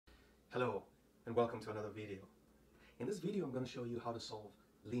Hello and welcome to another video. In this video I'm going to show you how to solve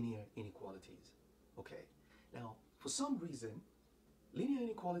linear inequalities. Okay, now for some reason linear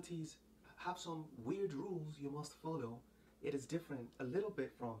inequalities have some weird rules you must follow. It is different a little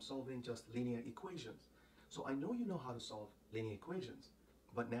bit from solving just linear equations. So I know you know how to solve linear equations,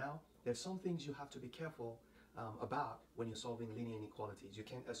 but now there's some things you have to be careful about when you're solving linear inequalities. You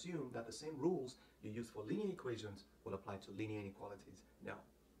can't assume that the same rules you use for linear equations will apply to linear inequalities. No.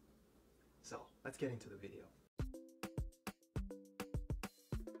 So let's get into the video.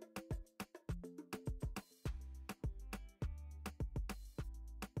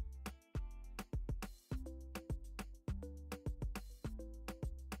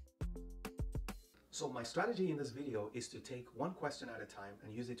 So my strategy in this video is to take one question at a time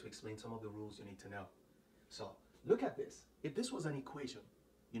and use it to explain some of the rules you need to know. So look at this. If this was an equation,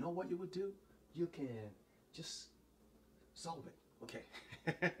 you know what you would do? You can just solve it. Okay.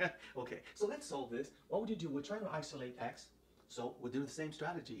 Okay, so let's solve this. What would you do? We're trying to isolate x. So we'll do the same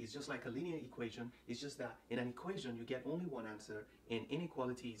strategy. It's just like a linear equation. It's just that in an equation you get only one answer. In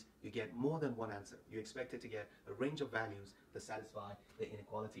inequalities you get more than one answer. You expect it to get a range of values to satisfy the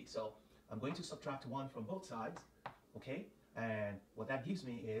inequality. So I'm going to subtract 1 from both sides. Okay, and what that gives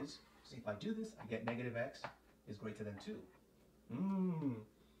me is, see, if I do this, I get negative x is greater than 2.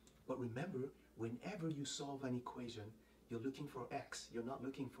 But remember, whenever you solve an equation, you're looking for x, you're not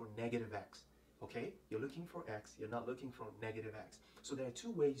looking for negative x. Okay? You're looking for x, you're not looking for negative x. So there are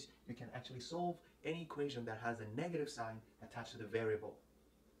two ways you can actually solve any equation that has a negative sign attached to the variable.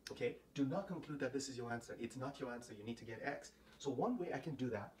 Okay? Do not conclude that this is your answer. It's not your answer. You need to get x. So one way I can do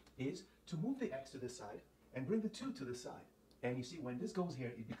that is to move the x to this side and bring the 2 to this side. And you see, when this goes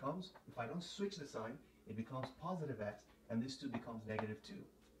here, it becomes, if I don't switch the sign, it becomes positive x, and this 2 becomes negative 2.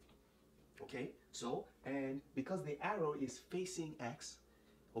 Okay, so, and because the arrow is facing x,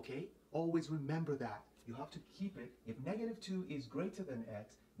 okay, always remember that. You have to keep it. If negative 2 is greater than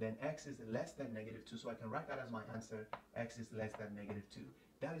x, then x is less than negative 2. So I can write that as my answer, x is less than negative 2.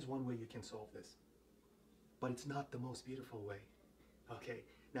 That is one way you can solve this. But it's not the most beautiful way. Okay,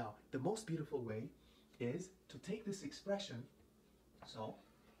 now, the most beautiful way is to take this expression. So,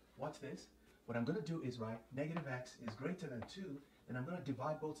 watch this. What I'm going to do is write negative x is greater than 2. And I'm going to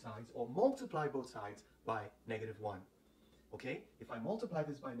divide both sides or multiply both sides by negative 1. Okay? If I multiply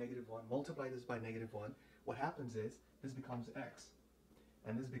this by negative 1, multiply this by negative 1, what happens is this becomes x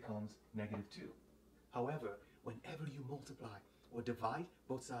and this becomes negative 2. However, whenever you multiply or divide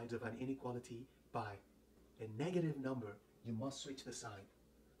both sides of an inequality by a negative number, you must switch the sign.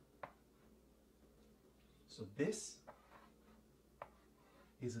 So this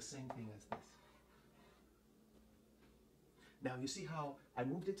is the same thing as this. Now you see how I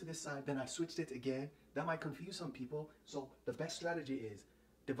moved it to this side, then I switched it again. That might confuse some people. So the best strategy is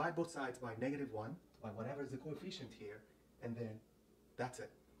divide both sides by negative 1, by whatever is the coefficient here, and then that's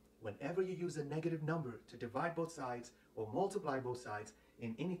it. Whenever you use a negative number to divide both sides or multiply both sides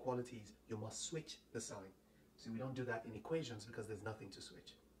in inequalities, you must switch the sign. See, we don't do that in equations because there's nothing to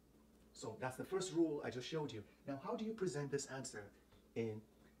switch. So that's the first rule I just showed you. Now, how do you present this answer in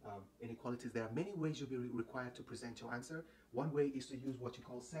inequalities? There are many ways you'll be required to present your answer. One way is to use what you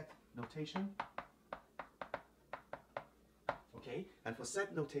call set notation. Okay, and for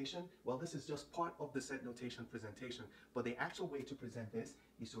set notation, well, this is just part of the set notation presentation, but the actual way to present this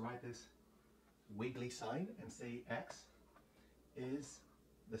is to write this wiggly sign and say x is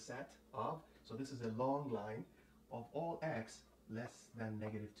the set of, so this is a long line, of all x less than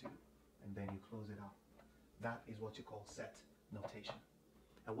negative 2, and then you close it out. That is what you call set notation.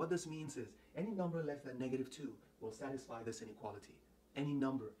 And what this means is any number less than negative 2 will satisfy this inequality. Any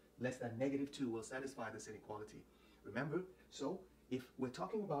number less than negative 2 will satisfy this inequality. Remember, so if we're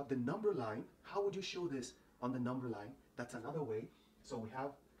talking about the number line, how would you show this on the number line? That's another way. So we have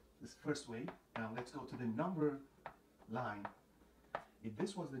this first way. Now let's go to the number line. If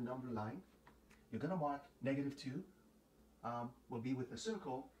this was the number line, you're going to mark negative 2 will be with a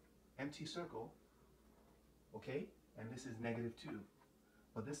circle, empty circle, okay? And this is negative 2.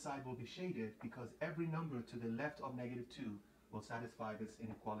 But this side will be shaded because every number to the left of negative 2 will satisfy this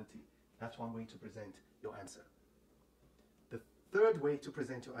inequality. That's one way to present your answer. The third way to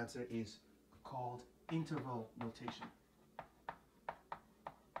present your answer is called interval notation.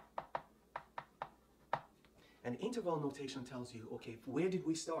 And interval notation tells you, okay, where did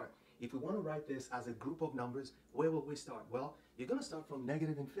we start? If we want to write this as a group of numbers, where will we start? Well, you're going to start from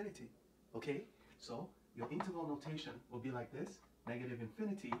negative infinity, okay? So your interval notation will be like this. Negative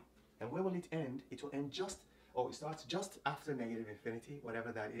infinity, and where will it end? It will end just, or it starts just after negative infinity,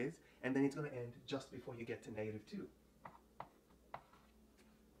 whatever that is, and then it's going to end just before you get to negative 2.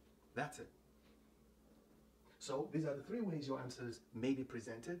 That's it. So these are the three ways your answers may be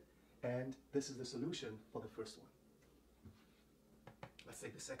presented, and this is the solution for the first one. Let's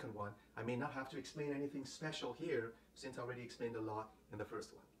take the second one. I may not have to explain anything special here since I already explained a lot in the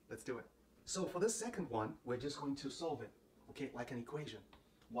first one. Let's do it. So for the second one, we're just going to solve it, okay, like an equation,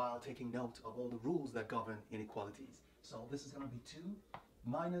 while taking note of all the rules that govern inequalities. So this is going to be 2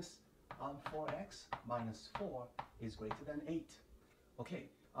 minus 4x minus 4 is greater than 8. Okay,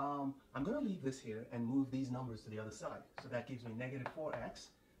 I'm going to leave this here and move these numbers to the other side. So that gives me negative 4x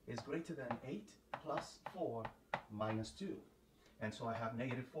is greater than 8 plus 4 minus 2. And so I have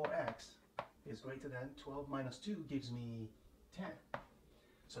negative 4x is greater than 12 minus 2 gives me 10.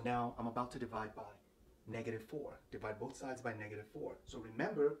 So now I'm about to divide by negative 4. Divide both sides by negative 4. So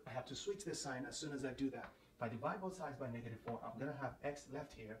remember, I have to switch this sign as soon as I do that. If I divide both sides by negative 4, I'm going to have x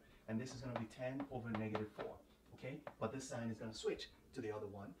left here, and this is going to be 10 over negative 4. Okay? But this sign is going to switch to the other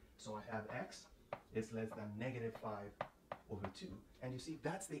one. So I have x is less than negative 5 over 2. And you see,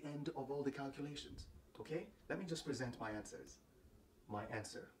 that's the end of all the calculations. Okay? Let me just present my answers. My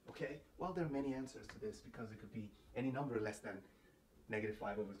answer. Okay? Well, there are many answers to this because it could be any number less than negative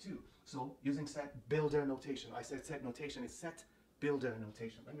 5 over 2. So using set builder notation, I said set notation is set builder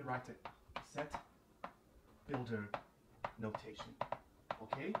notation. Let me write it. Set builder notation.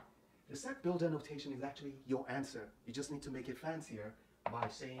 Okay? The set builder notation is actually your answer. You just need to make it fancier by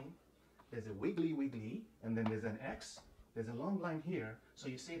saying there's a wiggly wiggly, and then there's an x, there's a long line here. So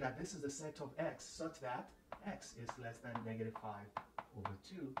you say that this is the set of x such that x is less than negative 5 over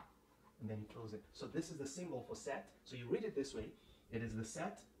 2, and then you close it. So this is the symbol for set. So you read it this way. It is the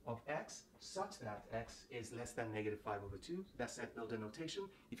set of x such that x is less than negative 5 over 2. That's set builder notation.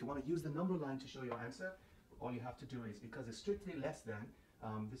 If you want to use the number line to show your answer, all you have to do is, because it's strictly less than,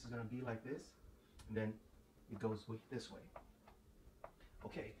 this is going to be like this, and then it goes this way.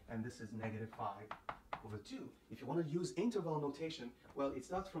 Okay, and this is negative 5 over 2. If you want to use interval notation, well, it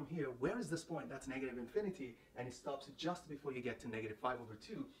starts from here. Where is this point? That's negative infinity, and it stops just before you get to negative 5 over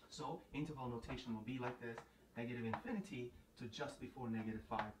 2. So interval notation will be like this, negative infinity to just before negative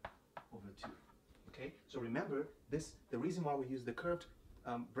 5 over 2. Okay, so remember, the reason why we use the curved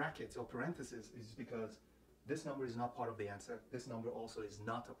brackets or parentheses is because this number is not part of the answer. This number also is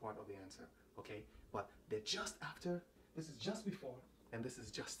not a part of the answer. Okay, but they're just after, this is just before, and this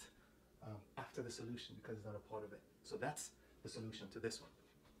is just after the solution because it's not a part of it. So that's the solution to this one.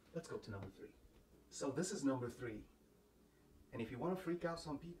 Let's go to number 3. So this is number 3. And if you want to freak out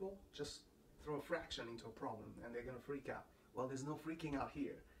some people, just throw a fraction into a problem and they're going to freak out. Well, there's no freaking out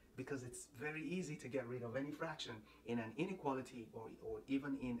here because it's very easy to get rid of any fraction in an inequality or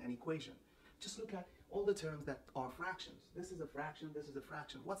even in an equation. Just look at all the terms that are fractions. This is a fraction, this is a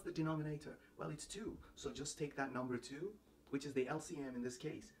fraction. What's the denominator? Well, it's 2. So just take that number 2, which is the LCM in this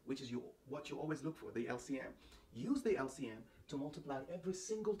case, which is what you always look for, the LCM. Use the LCM to multiply every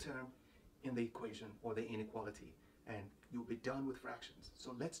single term in the equation or the inequality, and you'll be done with fractions.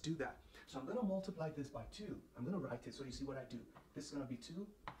 So let's do that. So I'm going to multiply this by 2. I'm going to write it so you see what I do. This is going to be 2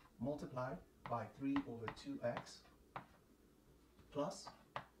 multiplied by 3 over 2x plus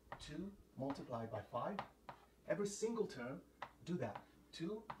 2 multiplied by 5. Every single term, do that.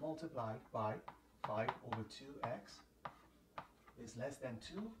 2 multiplied by 5 over 2x is less than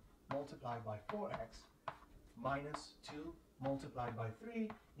 2 multiplied by 4x minus 2 multiplied by 3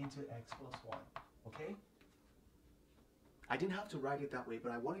 into x plus 1. Okay? I didn't have to write it that way,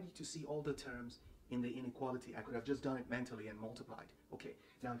 but I wanted you to see all the terms in the inequality. I could have just done it mentally and multiplied. Okay,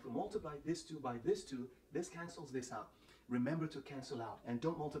 now if we multiply this 2 by this 2, this cancels this out. Remember to cancel out and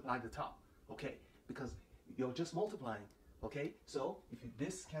don't multiply the top, okay? Because you're just multiplying, okay? So if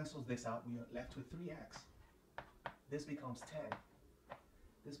this cancels this out, we are left with 3x. This becomes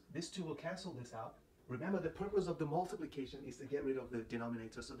 10. This 2 will cancel this out. Remember, the purpose of the multiplication is to get rid of the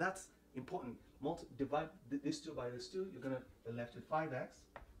denominator. So that's important. Divide this 2 by this 2. You're going to be left with 5x.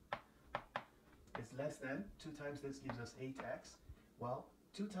 It's less than 2 times this gives us 8x. Well,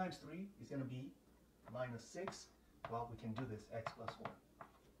 2 times 3 is going to be minus 6. Well, we can do this, x plus 1.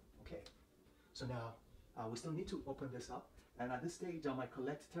 Okay. So now, we still need to open this up. And at this stage, I might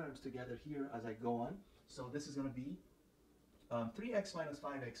collect terms together here as I go on. So this is going to be 3x minus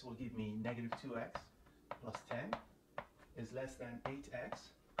 5x will give me negative 2x plus 10 is less than 8x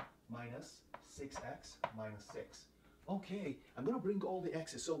minus 6x minus 6. Okay, I'm going to bring all the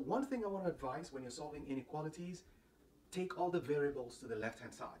x's. So one thing I want to advise when you're solving inequalities, take all the variables to the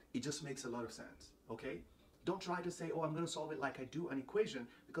left-hand side. It just makes a lot of sense, okay? Don't try to say, oh, I'm going to solve it like I do an equation,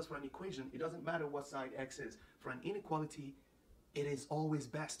 because for an equation, it doesn't matter what side x is. For an inequality, it is always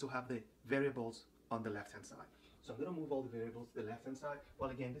best to have the variables on the left-hand side. So I'm going to move all the variables to the left-hand side. Well,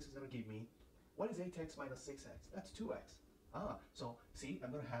 again, this is going to give me, what is 8x minus 6x? That's 2x. So see,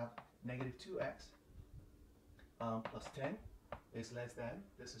 I'm going to have negative 2x plus 10 is less than,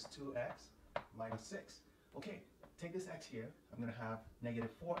 this is 2x minus 6. Okay, take this x here. I'm going to have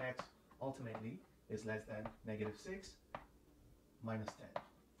negative 4x ultimately is less than negative 6 minus 10.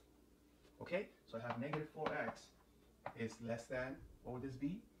 Okay, so I have negative 4x is less than, what would this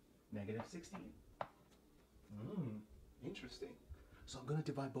be? Negative 16. Interesting. So I'm going to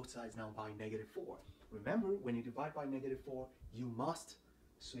divide both sides now by negative 4. Remember, when you divide by negative 4, you must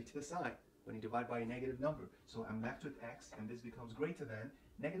switch the sign when you divide by a negative number. So I'm left with x, and this becomes greater than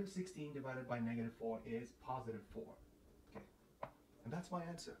negative 16 divided by negative 4 is positive 4. Okay, and that's my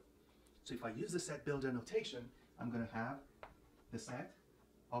answer. So if I use the set builder notation, I'm going to have the set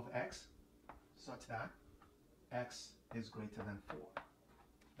of x such that x is greater than 4.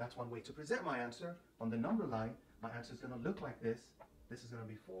 That's one way to present my answer. On the number line, my answer is going to look like this. This is going to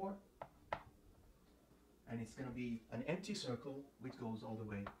be 4. And it's going to be an empty circle which goes all the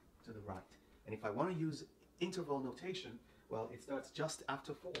way to the right. And if I want to use interval notation, well, it starts just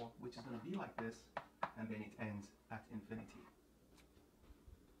after 4, which is going to be like this, and then it ends at infinity.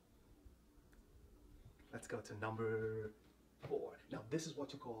 Let's go to number 4. Now, this is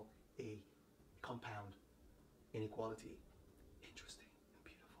what you call a compound inequality. Interesting and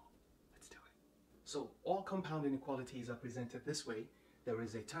beautiful. Let's do it. So all compound inequalities are presented this way. There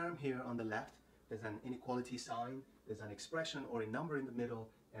is a term here on the left. There's an inequality sign. There's an expression or a number in the middle,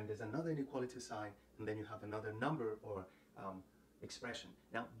 and there's another inequality sign, and then you have another number or expression.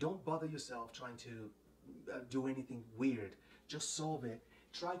 Now, don't bother yourself trying to do anything weird. Just solve it.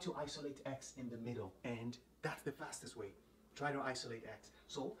 Try to isolate x in the middle, and that's the fastest way. Try to isolate x.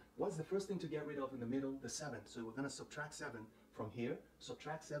 So what's the first thing to get rid of in the middle? The 7. So we're going to subtract 7 from here,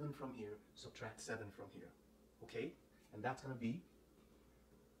 subtract 7 from here, subtract 7 from here. Okay? And that's going to be,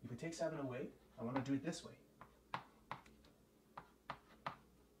 if we take 7 away, I want to do it this way.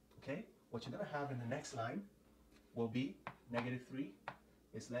 Okay? What you're going to have in the next line will be negative 3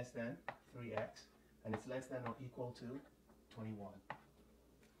 is less than 3x, and it's less than or equal to 21.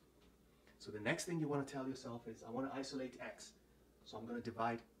 So the next thing you want to tell yourself is, I want to isolate x. So I'm going to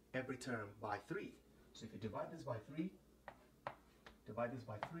divide every term by 3. So if you divide this by 3, divide this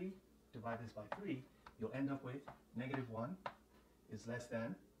by 3, divide this by 3, you'll end up with negative 1 is less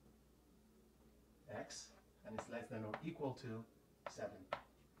than x, and it's less than or equal to 7.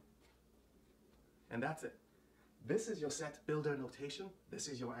 And that's it. This is your set builder notation. This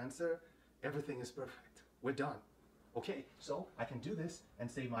is your answer. Everything is perfect. We're done. Okay, so I can do this and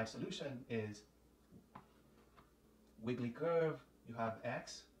say my solution is wiggly curve. You have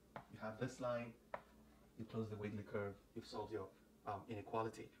x, you have this line, you close the wiggly curve, you've solved your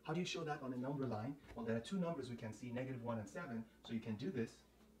inequality. How do you show that on a number line? Well, there are two numbers we can see, negative 1 and 7. So you can do this.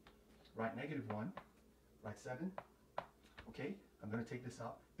 Write negative 1, write 7. Okay, I'm going to take this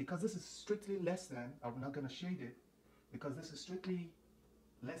out. Because this is strictly less than, I'm not going to shade it. Because this is strictly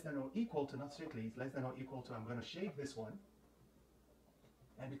less than or equal to, not strictly, it's less than or equal to, I'm going to shade this one.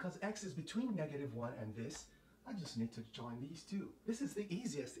 And because x is between negative 1 and this, I just need to join these two. This is the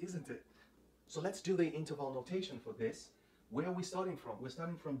easiest, isn't it? So let's do the interval notation for this. Where are we starting from? We're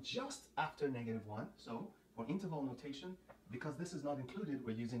starting from just after negative 1. So for interval notation, because this is not included,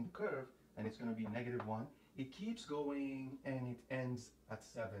 we're using the curve, and it's going to be negative 1. It keeps going, and it ends at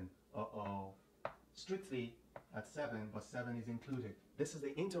 7. Uh-oh. Strictly at 7, but 7 is included. This is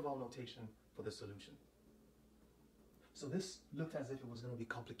the interval notation for the solution. So this looked as if it was going to be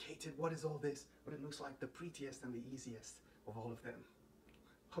complicated. What is all this? But it looks like the prettiest and the easiest of all of them.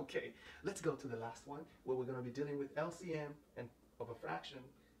 Okay, let's go to the last one, where we're going to be dealing with LCM and of a fraction,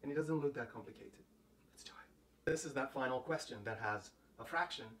 and it doesn't look that complicated. Let's try it. This is that final question that has a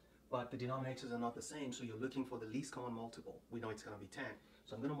fraction, but the denominators are not the same, so you're looking for the least common multiple. We know it's going to be 10.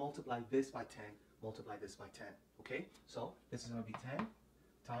 So I'm going to multiply this by 10, multiply this by 10. Okay, so this is going to be 10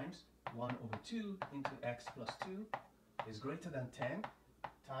 times 1 over 2 into x plus 2 is greater than 10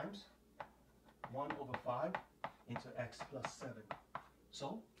 times 1 over 5 into x plus 7.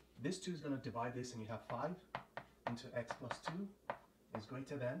 So this 2 is going to divide this, and you have 5 into x plus 2 is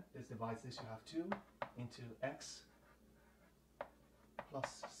greater than, this divides this, you have 2 into x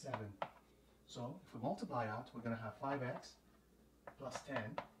plus 7. So if we multiply out, we're going to have 5x plus 10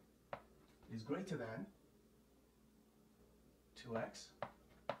 is greater than 2x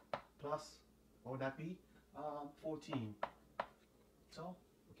plus, what would that be? 14. So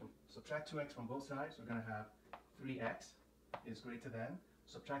we can subtract 2x from both sides. We're going to have 3x is greater than,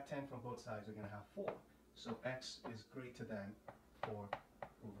 subtract 10 from both sides, we're going to have 4. So x is greater than 4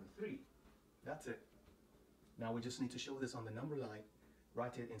 over 3. That's it. Now we just need to show this on the number line.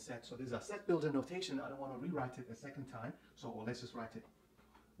 Write it in set. So this is a set builder notation. I don't want to rewrite it a second time. So let's just write it.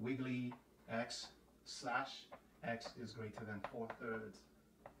 Wiggly x slash x is greater than 4/3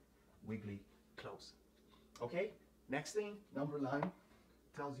 wiggly close. Okay, next thing, number line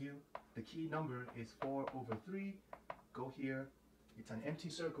tells you the key number is 4/3. Go here. It's an empty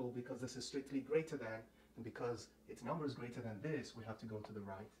circle because this is strictly greater than, and because its number is greater than this, we have to go to the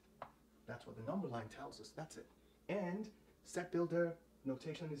right. That's what the number line tells us. That's it. And set builder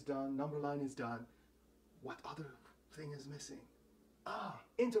notation is done, number line is done. What other thing is missing?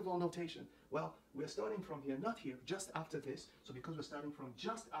 Interval notation. Well, we're starting from here, not here, just after this. So because we're starting from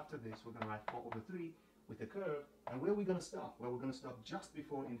just after this, we're going to write 4/3 with the curve. And where are we going to stop? Well, we're going to stop just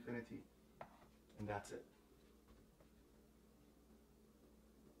before infinity. And that's it.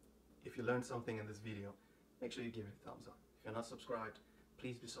 If you learned something in this video, make sure you give it a thumbs up. If you're not subscribed,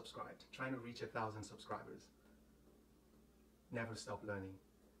 please be subscribed. Trying to reach 1,000 subscribers. Never stop learning.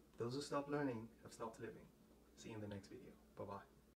 Those who stop learning have stopped living. See you in the next video. Bye-bye.